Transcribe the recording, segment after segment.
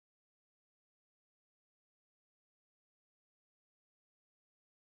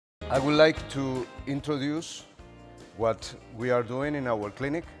I would like to introduce what we are doing in our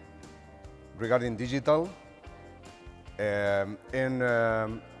clinic regarding digital. I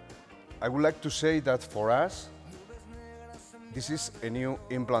would like to say that for us, this is a new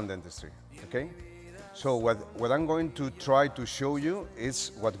implant dentistry, okay? So what I'm going to try to show you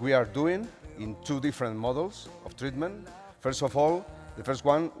is what we are doing in two different models of treatment. First of all, the first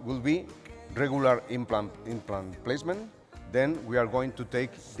one will be regular implant placement. Then we are going to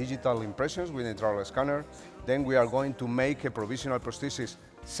take digital impressions with intraoral scanner. Then we are going to make a provisional prosthesis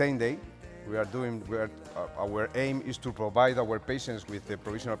same day. Our aim is to provide our patients with the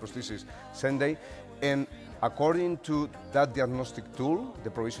provisional prosthesis same day. And according to that diagnostic tool, the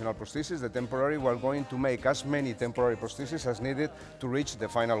provisional prosthesis, the temporary, we are going to make as many temporary prostheses as needed to reach the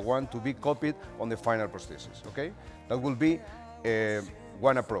final one to be copied on the final prosthesis, okay? That will be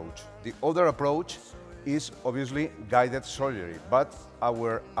one approach. The other approach is obviously guided surgery, but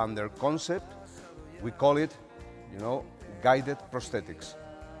our under concept, we call it, guided prosthetics.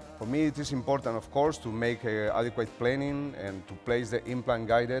 For me, it is important, of course, to make adequate planning and to place the implant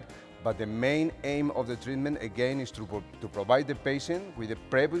guided, but the main aim of the treatment, again, is to provide the patient with a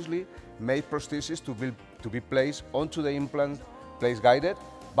previously made prosthesis to be placed onto the implant, placed guided,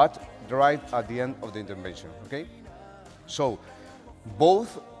 but right at the end of the intervention, okay? So,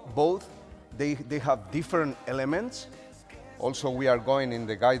 both they have different elements. Also, we are going in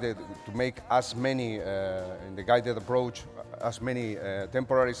the guided to make as many, in the guided approach, as many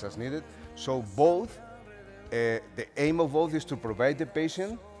temporaries as needed. So both, the aim of both is to provide the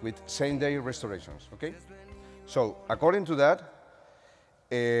patient with same-day restorations, okay? So according to that,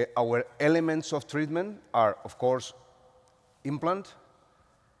 our elements of treatment are, of course, implant,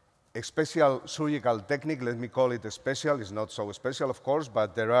 a special surgical technique, let me call it a special, it's not so special, of course,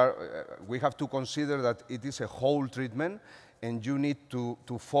 but we have to consider that it is a whole treatment, and you need to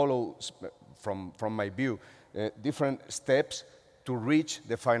follow, from my view, different steps to reach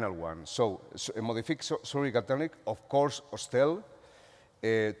the final one. So a modified surgical technique, of course, Osstell,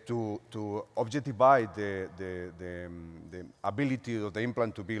 to objectify the ability of the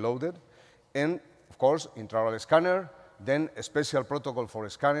implant to be loaded, and of course, intraoral scanner, then a special protocol for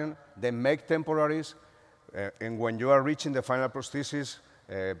scanning, then make temporaries, and when you are reaching the final prosthesis,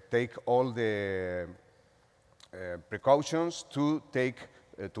 take all the precautions to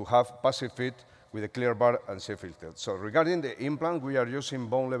have passive fit with a clear bar and safe filter. So regarding the implant, we are using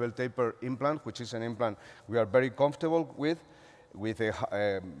bone level taper implant, which is an implant we are very comfortable with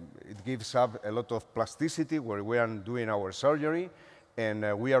it gives up a lot of plasticity where we are doing our surgery,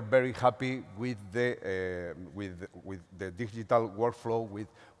 and we are very happy with the digital workflow with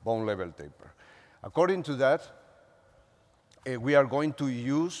bone level taper. According to that, we are going to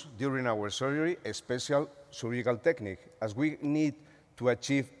use during our surgery a special surgical technique. As we need to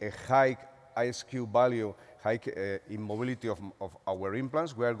achieve a high ISQ value, high immobility of our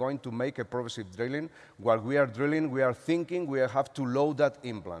implants, we are going to make a progressive drilling. While we are drilling, we are thinking we have to load that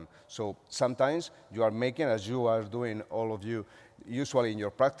implant. So sometimes you are making, as you are doing, all of you, usually in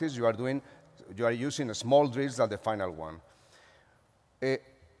your practice, you are using a small drills than the final one.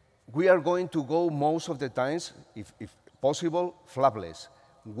 We are going to go most of the times, if possible, flapless.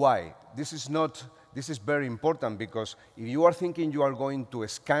 Why? This is very important because if you are thinking you are going to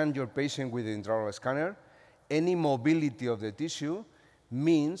scan your patient with the intraoral scanner, any mobility of the tissue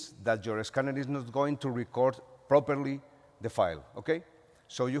means that your scanner is not going to record properly the file, okay?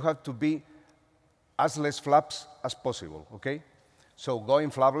 So you have to be as less flaps as possible, okay? So going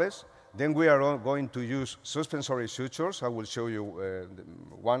flapless, then we are going to use suspensory sutures. I will show you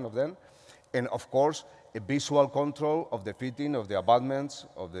one of them. And of course, a visual control of the fitting of the abutments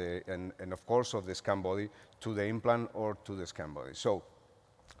and of course of the scan body to the implant or to the scan body. So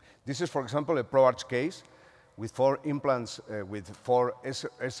this is, for example, a ProArch case with 4 implants with 4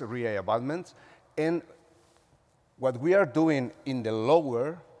 SREA abutments. And what we are doing in the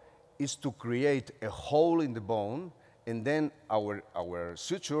lower is to create a hole in the bone, and then our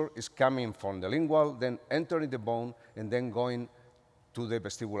suture is coming from the lingual, then entering the bone, and then going to the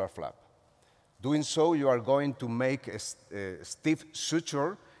vestibular flap. Doing so, you are going to make a stiff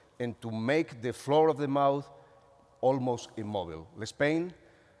suture and to make the floor of the mouth almost immobile. Less pain,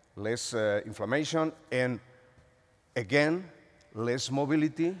 less inflammation, and again, less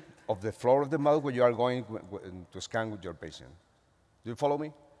mobility of the floor of the mouth when you are going to scan with your patient. Do you follow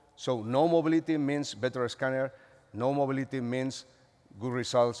me? So no mobility means better scanner, no mobility means good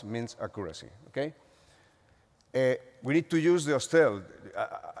results, means accuracy, okay? We need to use the Osstell.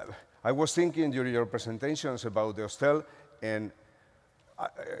 I was thinking during your presentations about the Osstell, and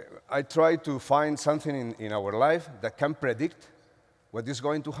I try to find something in our life that can predict what is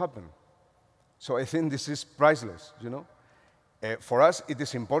going to happen? So I think this is priceless, you know? For us, it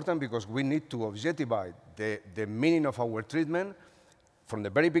is important because we need to objectify the meaning of our treatment from the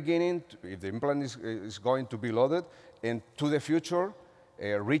very beginning, if the implant is going to be loaded, and to the future,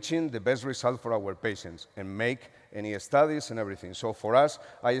 reaching the best result for our patients and make any studies and everything. So for us,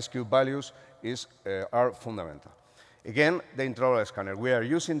 ISQ values are fundamental. Again, the intraoral scanner. We are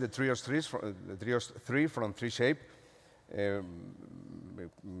using the Trios 3 from 3Shape.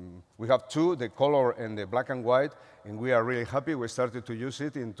 We have two, the color and the black and white, and we are really happy. We started to use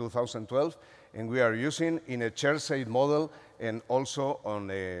it in 2012, and we are using in a chair-side model and also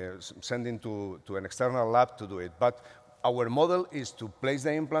on sending to an external lab to do it. But our model is to place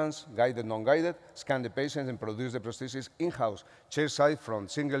the implants, guided, non-guided, scan the patients, and produce the prosthesis in-house, chair-side from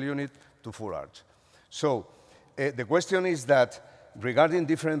single unit to full arch. So the question is that regarding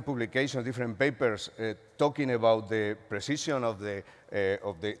different publications, different papers talking about the precision of the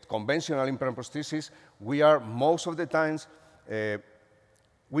conventional implant prosthesis, we are most of the times,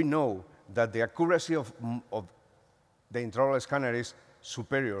 we know that the accuracy of the intraoral scanner is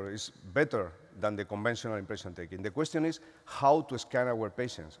superior, is better than the conventional impression taking. The question is how to scan our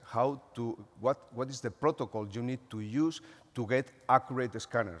patients, what is the protocol you need to use to get accurate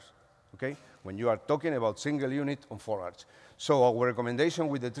scanners, okay? When you are talking about single unit on full arch. So our recommendation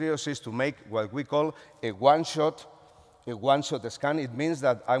with the Trios is to make what we call a one-shot scan. It means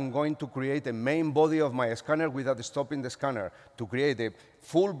that I'm going to create a main body of my scanner without stopping the scanner, to create a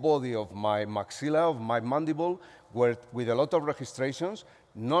full body of my maxilla, of my mandible, with a lot of registrations,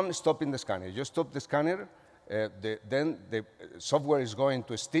 non-stopping the scanner. You stop the scanner, then the software is going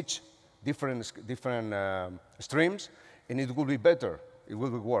to stitch different streams, and it will be better. It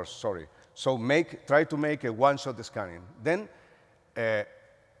will be worse, sorry. So try to make a one-shot scanning. Then,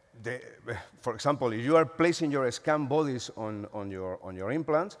 for example, if you are placing your scan bodies on your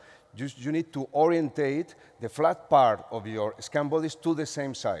implants, you need to orientate the flat part of your scan bodies to the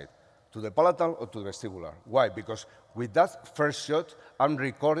same side, to the palatal or to the vestibular. Why? Because with that first shot, I'm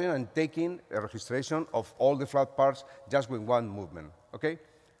recording and taking a registration of all the flat parts just with one movement, okay?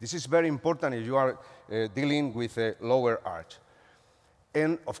 This is very important if you are dealing with a lower arch.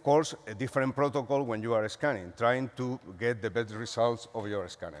 And, of course, a different protocol when you are scanning, trying to get the best results of your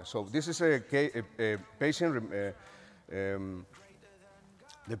scanner. So this is a patient.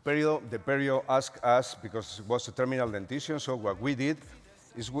 The perio asked us, because it was a terminal dentition, so what we did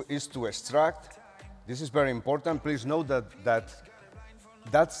is to extract. This is very important. Please note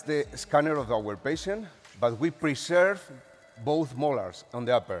that's the scanner of our patient, but we preserve both molars on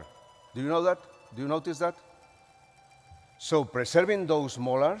the upper. Do you know that? Do you notice that? So preserving those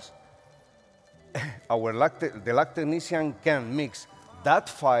molars, the lab technician can mix that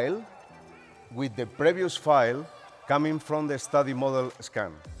file with the previous file coming from the study model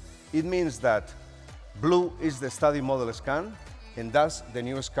scan. It means that blue is the study model scan, and that's the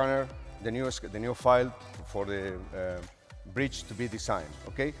new scanner, the new file for the bridge to be designed,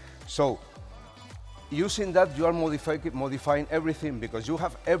 okay? So using that, you are modifying everything, because you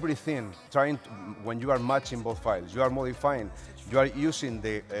have everything when you are matching both files. You are modifying, you are using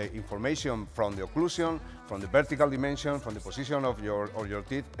the information from the occlusion, from the vertical dimension, from the position of your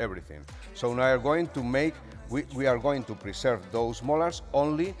teeth, everything. So now we are going to preserve those molars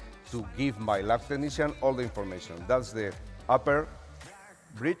only to give my lab technician all the information. That's the upper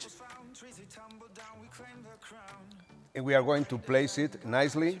bridge. And we are going to place it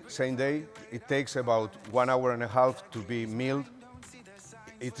nicely, same day. It takes about 1.5 hours to be milled.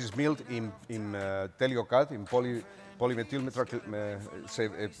 It is milled in TelioCAD, in polymethyl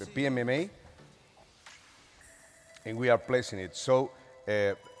PMMA, and we are placing it. So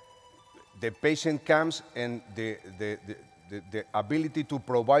the patient comes, and the ability to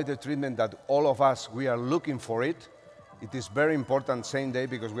provide the treatment that all of us, we are looking for it. It is very important same day,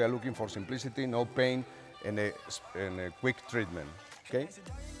 because we are looking for simplicity, no pain, and a quick treatment, okay?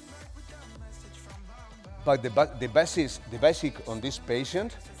 But the basic on this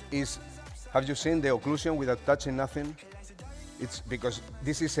patient is, have you seen the occlusion without touching nothing? It's because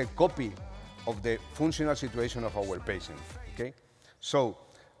this is a copy of the functional situation of our patient, okay? So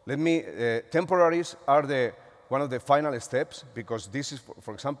temporaries are one of the final steps, because this is,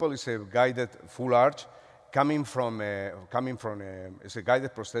 for example, is a guided full arch, coming from it's a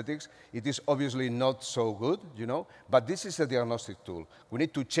guided prosthetics. It is obviously not so good, you know, but this is a diagnostic tool. We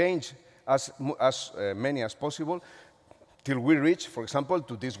need to change as many as possible till we reach, for example,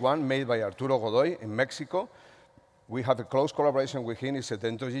 to this one made by Arturo Godoy in Mexico. We have a close collaboration with him. It's a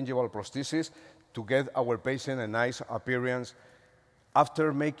dentogingival prosthesis to get our patient a nice appearance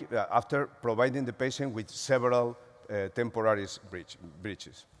after providing the patient with several temporary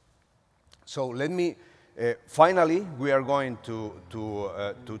breaches. So let me, finally, we are going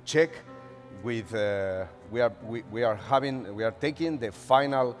to check with, we are taking the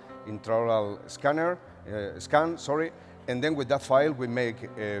final intraoral scan, and then with that file we make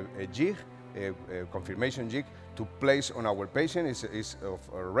a jig, a confirmation jig, to place on our patient. Is of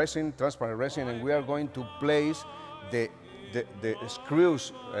resin, transparent resin, and we are going to place the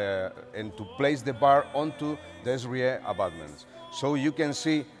screws and to place the bar onto the SRE abutments. So you can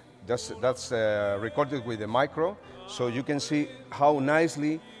see that's recorded with the micro, so you can see how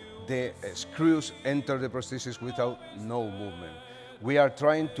nicely the screws enter the prosthesis without no movement. We are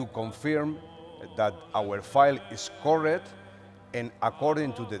trying to confirm that our file is correct and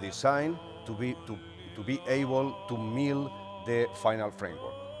according to the design to be able to mill the final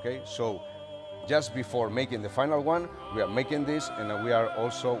framework. Okay, so just before making the final one, we are making this, and we are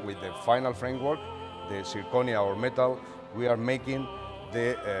also with the final framework, the zirconia or metal, we are making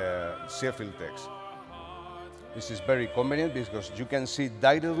the seal-fill text. This is very convenient because you can see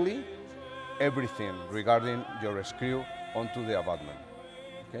directly everything regarding your screw onto the abutment.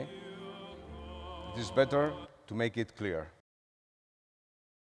 Okay? It is better to make it clear.